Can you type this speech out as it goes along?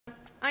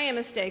I am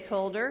a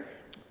stakeholder.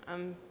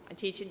 I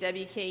teach at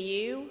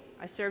WKU.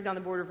 I served on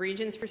the Board of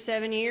Regents for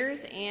 7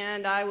 years,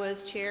 and I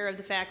was chair of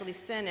the Faculty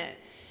Senate.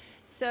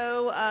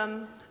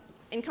 So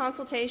in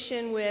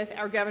consultation with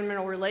our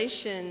governmental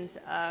relations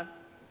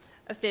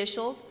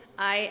officials,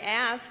 I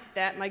asked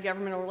that my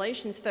governmental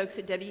relations folks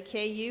at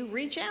WKU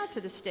reach out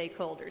to the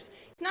stakeholders.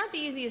 It's not the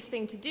easiest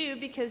thing to do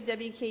because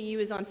WKU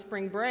is on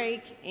spring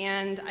break,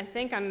 and I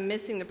think I'm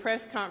missing the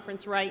press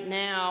conference right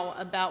now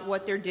about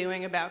what they're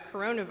doing about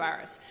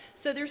coronavirus.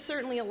 So there's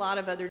certainly a lot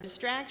of other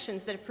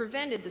distractions that have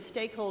prevented the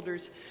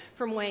stakeholders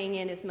from weighing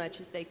in as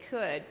much as they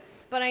could.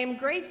 But I am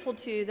grateful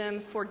to them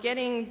for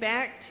getting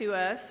back to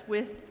us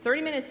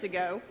 30 minutes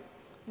ago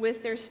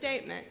with their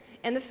statement.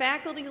 And the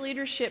faculty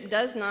leadership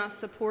does not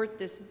support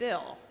this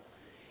bill.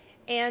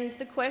 And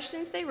the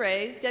questions they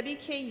raised,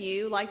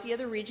 WKU, like the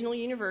other regional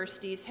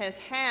universities, has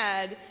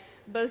had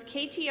both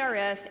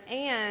KTRS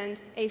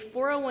and a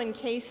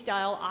 401k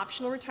style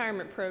optional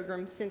retirement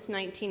program since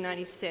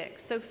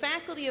 1996. So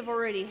faculty have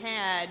already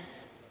had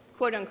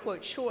quote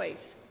unquote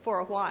choice for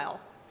a while.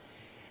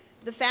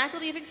 The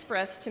faculty have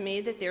expressed to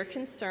me that they're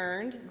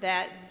concerned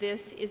that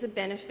this is a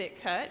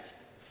benefit cut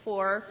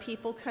for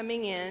people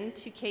coming in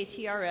to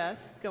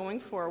KTRS going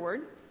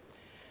forward.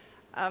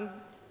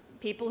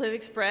 People have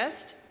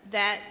expressed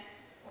that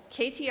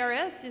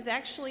KTRS is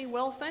actually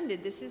well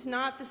funded. This is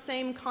not the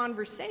same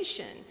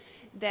conversation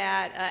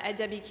that at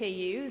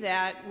WKU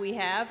that we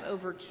have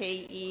over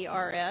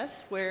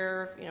KERS,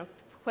 where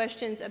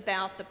questions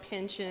about the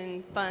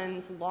pension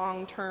funds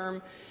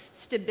long-term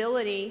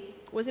stability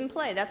was in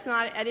play. That's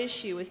not at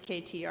issue with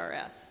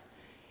KTRS.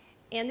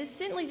 And this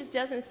simply just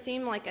doesn't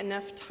seem like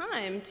enough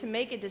time to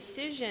make a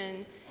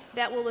decision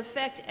that will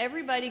affect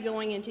everybody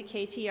going into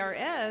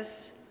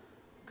KTRS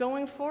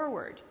going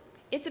forward.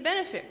 It's a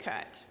benefit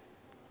cut.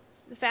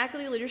 The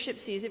faculty leadership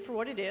sees it for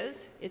what it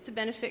is. It's a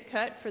benefit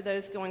cut for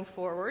those going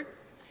forward.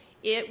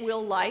 It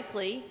will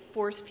likely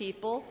force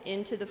people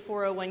into the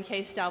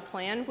 401k style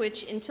plan,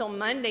 which until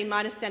Monday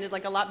might have sounded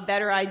like a lot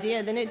better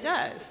idea than it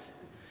does.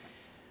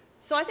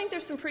 So I think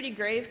there's some pretty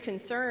grave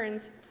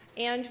concerns.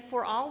 And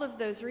for all of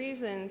those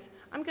reasons,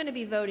 I'm going to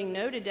be voting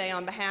no today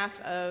on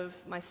behalf of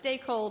my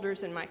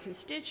stakeholders and my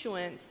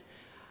constituents.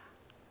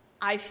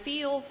 I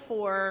feel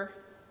for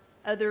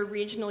other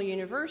regional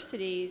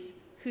universities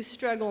who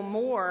struggle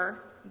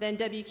more than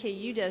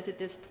WKU does at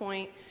this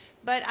point,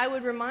 but I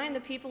would remind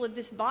the people of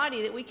this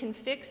body that we can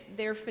fix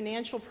their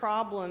financial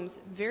problems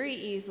very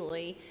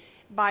easily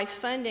by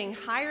funding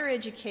higher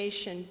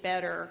education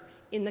better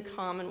in the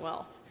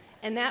Commonwealth.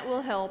 And that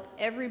will help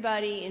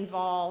everybody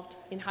involved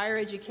in higher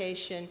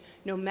education,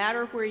 no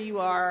matter where you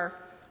are,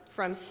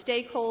 from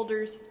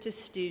stakeholders to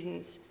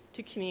students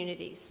to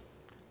communities.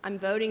 I'm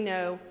voting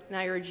no, and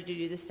I urge you to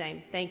do the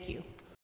same. Thank you.